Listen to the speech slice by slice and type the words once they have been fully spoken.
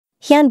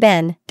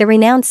Hyun, the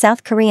renowned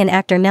South Korean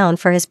actor known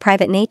for his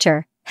private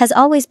nature, has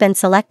always been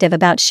selective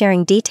about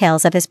sharing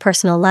details of his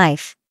personal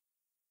life.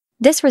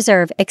 This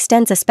reserve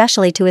extends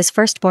especially to his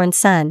firstborn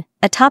son,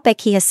 a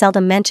topic he has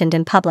seldom mentioned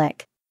in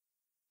public.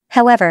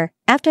 However,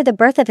 after the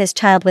birth of his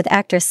child with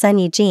actress Son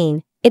Ye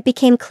Jin, it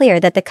became clear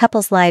that the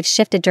couple's lives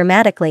shifted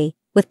dramatically,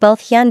 with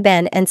both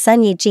Hyun and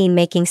Son Ye Jin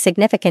making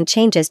significant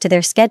changes to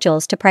their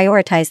schedules to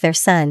prioritize their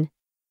son.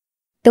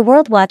 The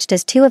world watched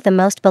as two of the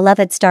most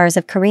beloved stars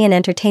of Korean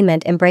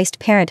entertainment embraced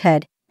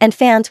parenthood, and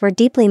fans were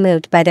deeply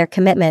moved by their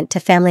commitment to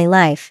family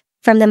life.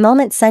 From the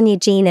moment Son Ye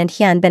Jin and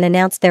Hyun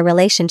announced their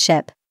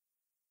relationship,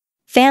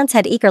 fans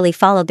had eagerly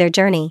followed their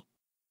journey.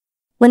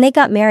 When they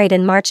got married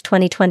in March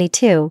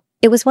 2022,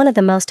 it was one of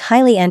the most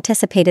highly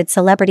anticipated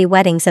celebrity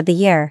weddings of the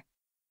year.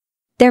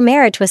 Their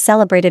marriage was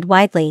celebrated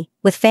widely,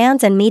 with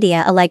fans and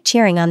media alike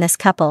cheering on this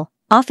couple,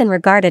 often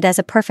regarded as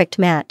a perfect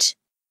match.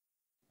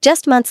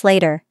 Just months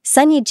later,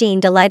 Son Ye Jin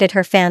delighted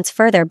her fans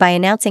further by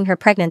announcing her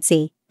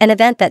pregnancy, an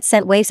event that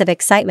sent waves of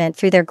excitement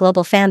through their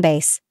global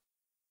fanbase.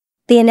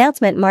 The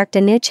announcement marked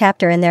a new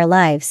chapter in their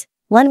lives,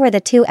 one where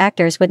the two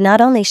actors would not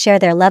only share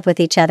their love with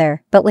each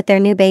other but with their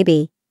new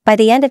baby. By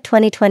the end of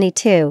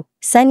 2022,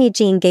 Son Ye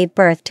Jin gave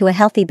birth to a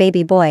healthy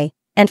baby boy,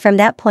 and from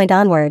that point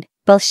onward,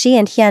 both she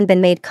and Hyun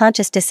made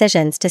conscious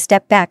decisions to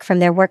step back from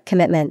their work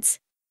commitments.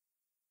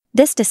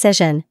 This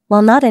decision,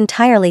 while not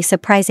entirely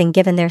surprising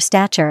given their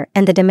stature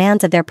and the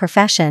demands of their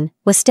profession,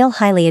 was still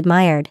highly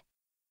admired.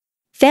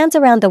 Fans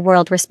around the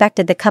world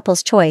respected the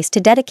couple's choice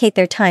to dedicate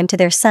their time to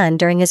their son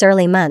during his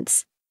early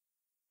months.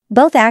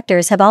 Both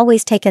actors have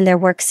always taken their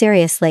work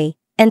seriously,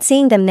 and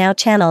seeing them now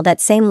channel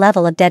that same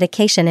level of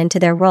dedication into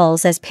their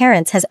roles as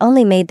parents has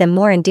only made them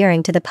more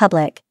endearing to the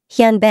public.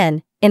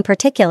 Hyun, in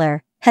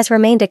particular, has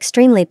remained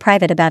extremely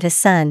private about his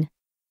son.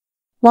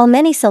 While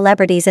many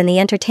celebrities in the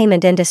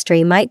entertainment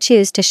industry might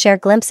choose to share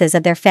glimpses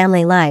of their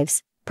family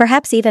lives,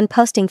 perhaps even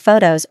posting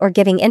photos or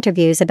giving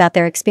interviews about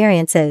their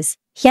experiences,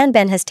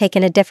 Hyun has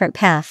taken a different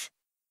path.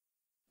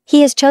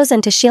 He has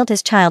chosen to shield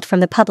his child from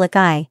the public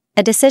eye,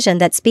 a decision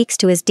that speaks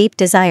to his deep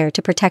desire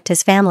to protect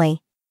his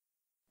family.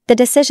 The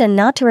decision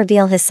not to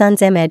reveal his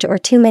son's image or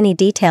too many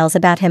details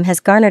about him has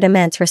garnered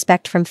immense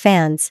respect from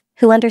fans,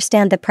 who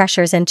understand the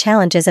pressures and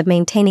challenges of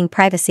maintaining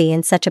privacy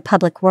in such a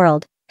public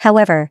world.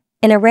 However,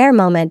 in a rare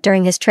moment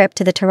during his trip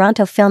to the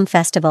Toronto Film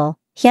Festival,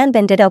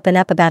 Hyun did open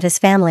up about his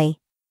family.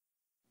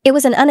 It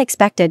was an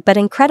unexpected but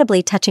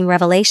incredibly touching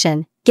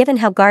revelation, given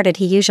how guarded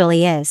he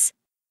usually is.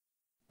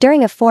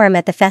 During a forum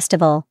at the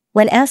festival,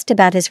 when asked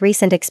about his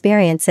recent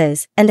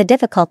experiences and the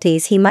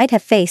difficulties he might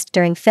have faced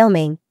during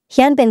filming,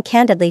 Hyun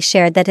candidly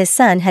shared that his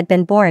son had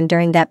been born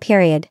during that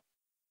period.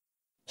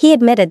 He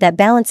admitted that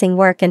balancing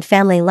work and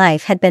family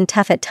life had been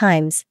tough at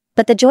times,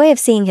 but the joy of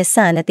seeing his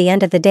son at the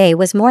end of the day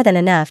was more than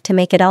enough to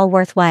make it all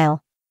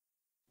worthwhile.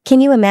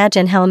 Can you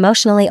imagine how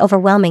emotionally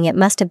overwhelming it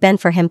must have been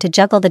for him to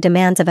juggle the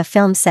demands of a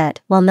film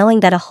set while knowing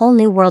that a whole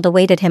new world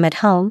awaited him at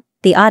home?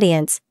 The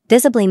audience,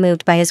 visibly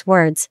moved by his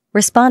words,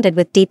 responded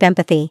with deep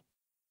empathy.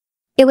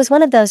 It was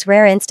one of those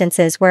rare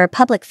instances where a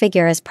public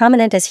figure as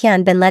prominent as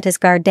Hyun let his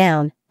guard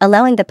down,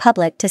 allowing the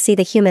public to see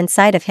the human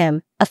side of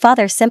him, a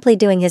father simply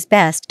doing his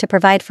best to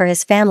provide for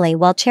his family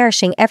while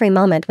cherishing every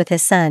moment with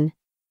his son.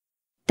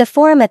 The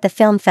forum at the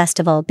film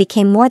festival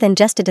became more than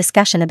just a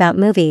discussion about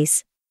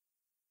movies.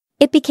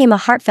 It became a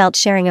heartfelt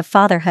sharing of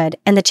fatherhood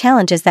and the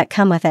challenges that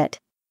come with it.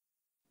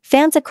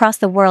 Fans across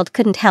the world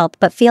couldn't help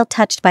but feel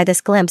touched by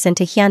this glimpse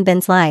into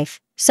Hyun's life.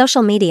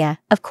 Social media,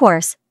 of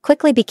course,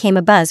 quickly became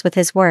abuzz with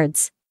his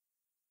words.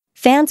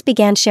 Fans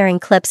began sharing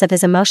clips of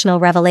his emotional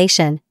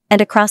revelation,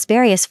 and across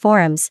various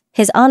forums,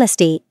 his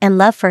honesty and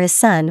love for his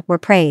son were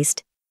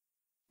praised.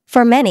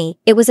 For many,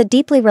 it was a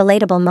deeply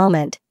relatable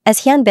moment,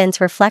 as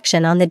Hyun's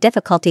reflection on the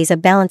difficulties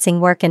of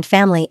balancing work and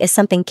family is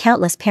something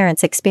countless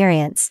parents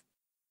experience.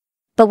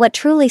 But what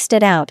truly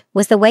stood out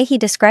was the way he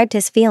described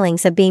his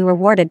feelings of being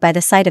rewarded by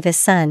the sight of his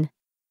son.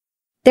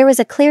 There was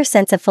a clear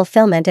sense of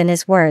fulfillment in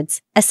his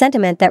words, a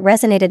sentiment that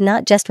resonated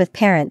not just with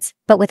parents,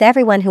 but with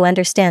everyone who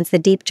understands the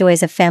deep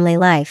joys of family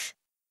life.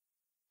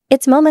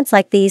 It's moments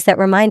like these that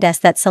remind us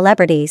that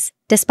celebrities,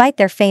 despite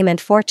their fame and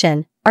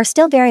fortune, are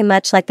still very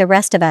much like the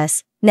rest of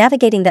us,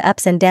 navigating the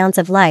ups and downs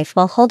of life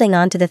while holding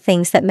on to the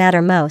things that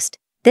matter most.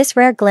 This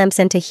rare glimpse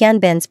into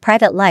Hyun's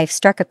private life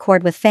struck a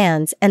chord with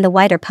fans and the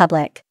wider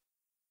public.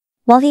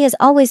 While he has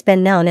always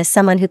been known as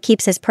someone who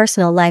keeps his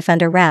personal life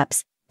under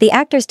wraps, the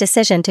actor's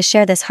decision to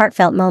share this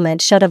heartfelt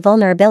moment showed a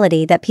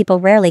vulnerability that people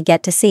rarely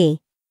get to see.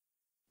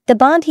 The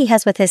bond he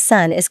has with his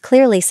son is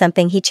clearly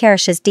something he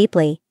cherishes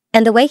deeply,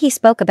 and the way he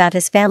spoke about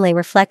his family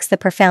reflects the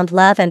profound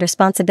love and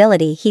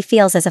responsibility he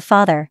feels as a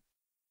father.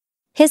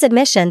 His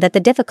admission that the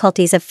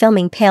difficulties of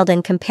filming paled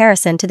in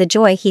comparison to the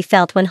joy he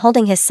felt when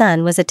holding his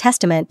son was a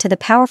testament to the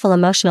powerful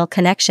emotional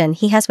connection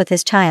he has with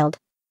his child.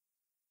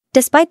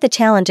 Despite the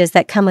challenges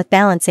that come with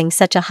balancing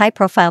such a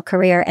high-profile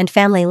career and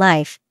family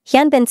life,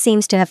 Hyun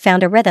seems to have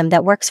found a rhythm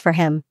that works for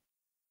him.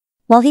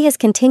 While he has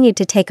continued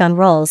to take on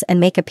roles and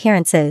make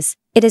appearances,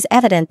 it is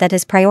evident that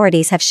his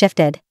priorities have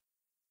shifted.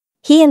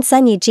 He and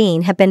Son Ye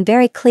Jin have been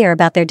very clear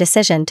about their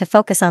decision to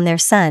focus on their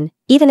son,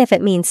 even if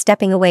it means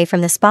stepping away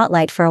from the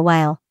spotlight for a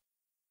while.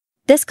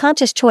 This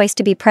conscious choice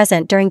to be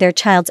present during their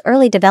child's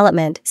early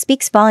development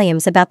speaks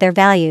volumes about their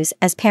values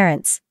as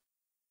parents.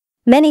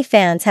 Many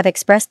fans have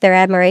expressed their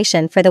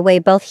admiration for the way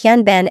both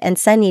Hyun and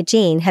Son Ye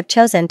Jin have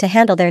chosen to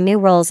handle their new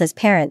roles as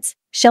parents,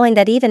 showing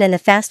that even in the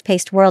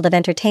fast-paced world of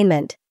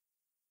entertainment,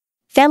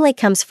 family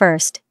comes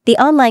first. The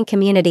online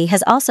community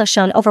has also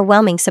shown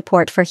overwhelming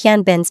support for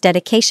Hyun's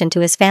dedication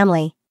to his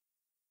family.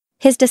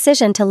 His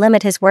decision to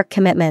limit his work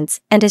commitments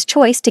and his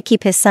choice to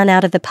keep his son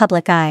out of the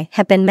public eye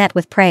have been met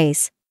with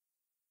praise.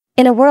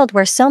 In a world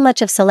where so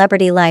much of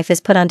celebrity life is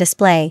put on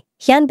display,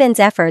 Hyun's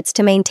efforts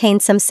to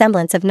maintain some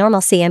semblance of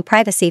normalcy and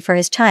privacy for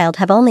his child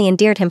have only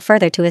endeared him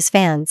further to his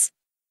fans.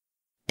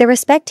 The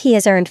respect he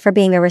has earned for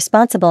being a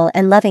responsible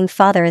and loving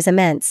father is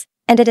immense,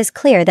 and it is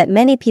clear that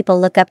many people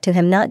look up to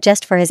him not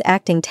just for his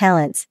acting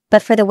talents,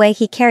 but for the way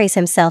he carries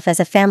himself as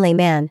a family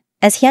man,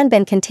 as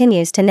Hyun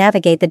continues to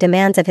navigate the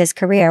demands of his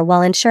career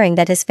while ensuring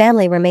that his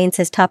family remains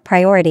his top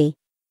priority.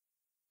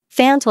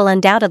 Fans will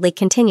undoubtedly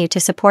continue to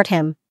support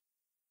him.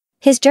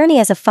 His journey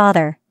as a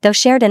father, though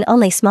shared in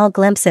only small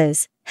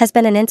glimpses, has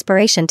been an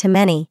inspiration to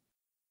many.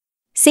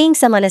 Seeing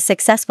someone as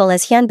successful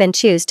as Hyun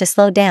choose to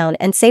slow down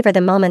and savor the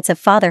moments of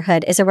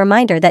fatherhood is a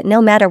reminder that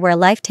no matter where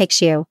life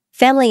takes you,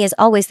 family is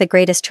always the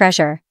greatest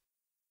treasure.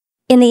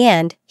 In the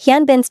end,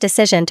 Hyun's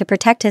decision to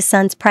protect his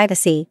son's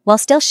privacy while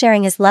still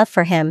sharing his love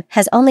for him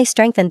has only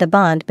strengthened the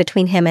bond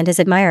between him and his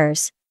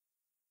admirers.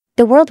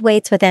 The world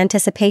waits with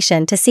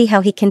anticipation to see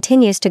how he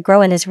continues to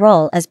grow in his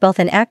role as both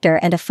an actor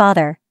and a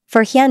father.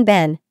 For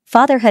Hyun,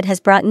 fatherhood has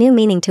brought new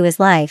meaning to his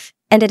life,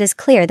 and it is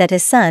clear that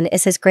his son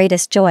is his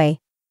greatest joy.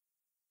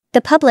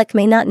 The public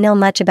may not know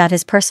much about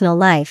his personal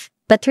life,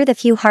 but through the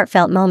few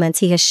heartfelt moments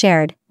he has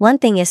shared, one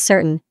thing is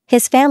certain: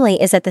 his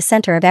family is at the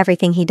center of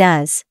everything he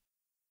does.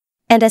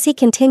 And as he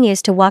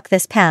continues to walk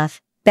this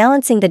path,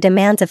 balancing the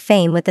demands of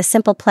fame with the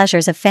simple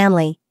pleasures of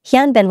family,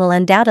 Hyun will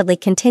undoubtedly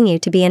continue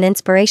to be an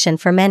inspiration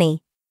for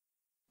many.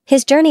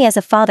 His journey as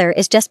a father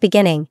is just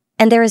beginning,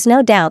 and there is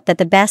no doubt that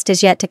the best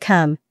is yet to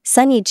come.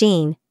 Son Ye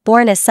Jin,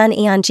 born as Son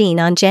Ye Jin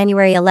on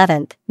January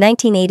 11,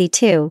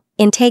 1982,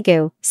 in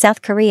Daegu,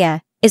 South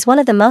Korea, is one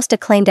of the most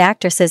acclaimed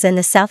actresses in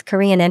the South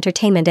Korean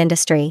entertainment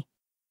industry.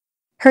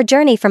 Her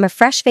journey from a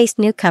fresh-faced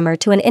newcomer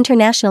to an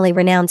internationally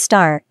renowned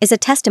star is a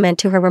testament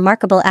to her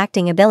remarkable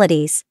acting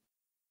abilities,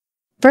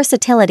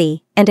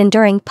 versatility, and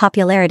enduring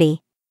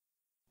popularity.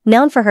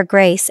 Known for her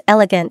grace,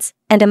 elegance,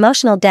 and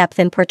emotional depth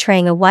in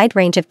portraying a wide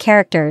range of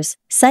characters,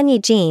 Son Ye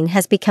Jin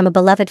has become a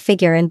beloved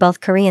figure in both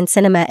Korean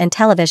cinema and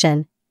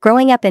television.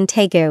 Growing up in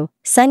Daegu,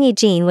 Son Ye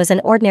Jin was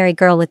an ordinary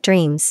girl with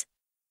dreams.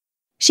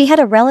 She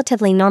had a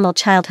relatively normal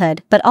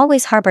childhood but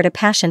always harbored a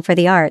passion for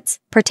the arts,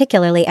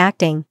 particularly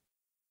acting.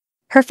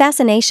 Her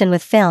fascination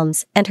with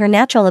films and her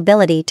natural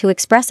ability to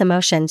express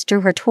emotions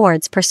drew her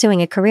towards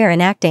pursuing a career in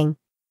acting.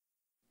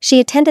 She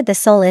attended the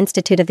Seoul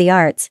Institute of the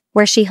Arts,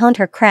 where she honed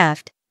her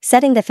craft,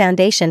 setting the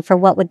foundation for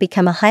what would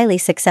become a highly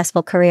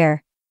successful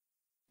career.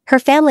 Her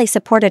family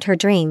supported her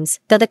dreams,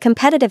 though the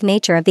competitive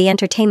nature of the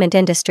entertainment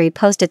industry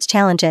posed its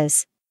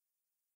challenges.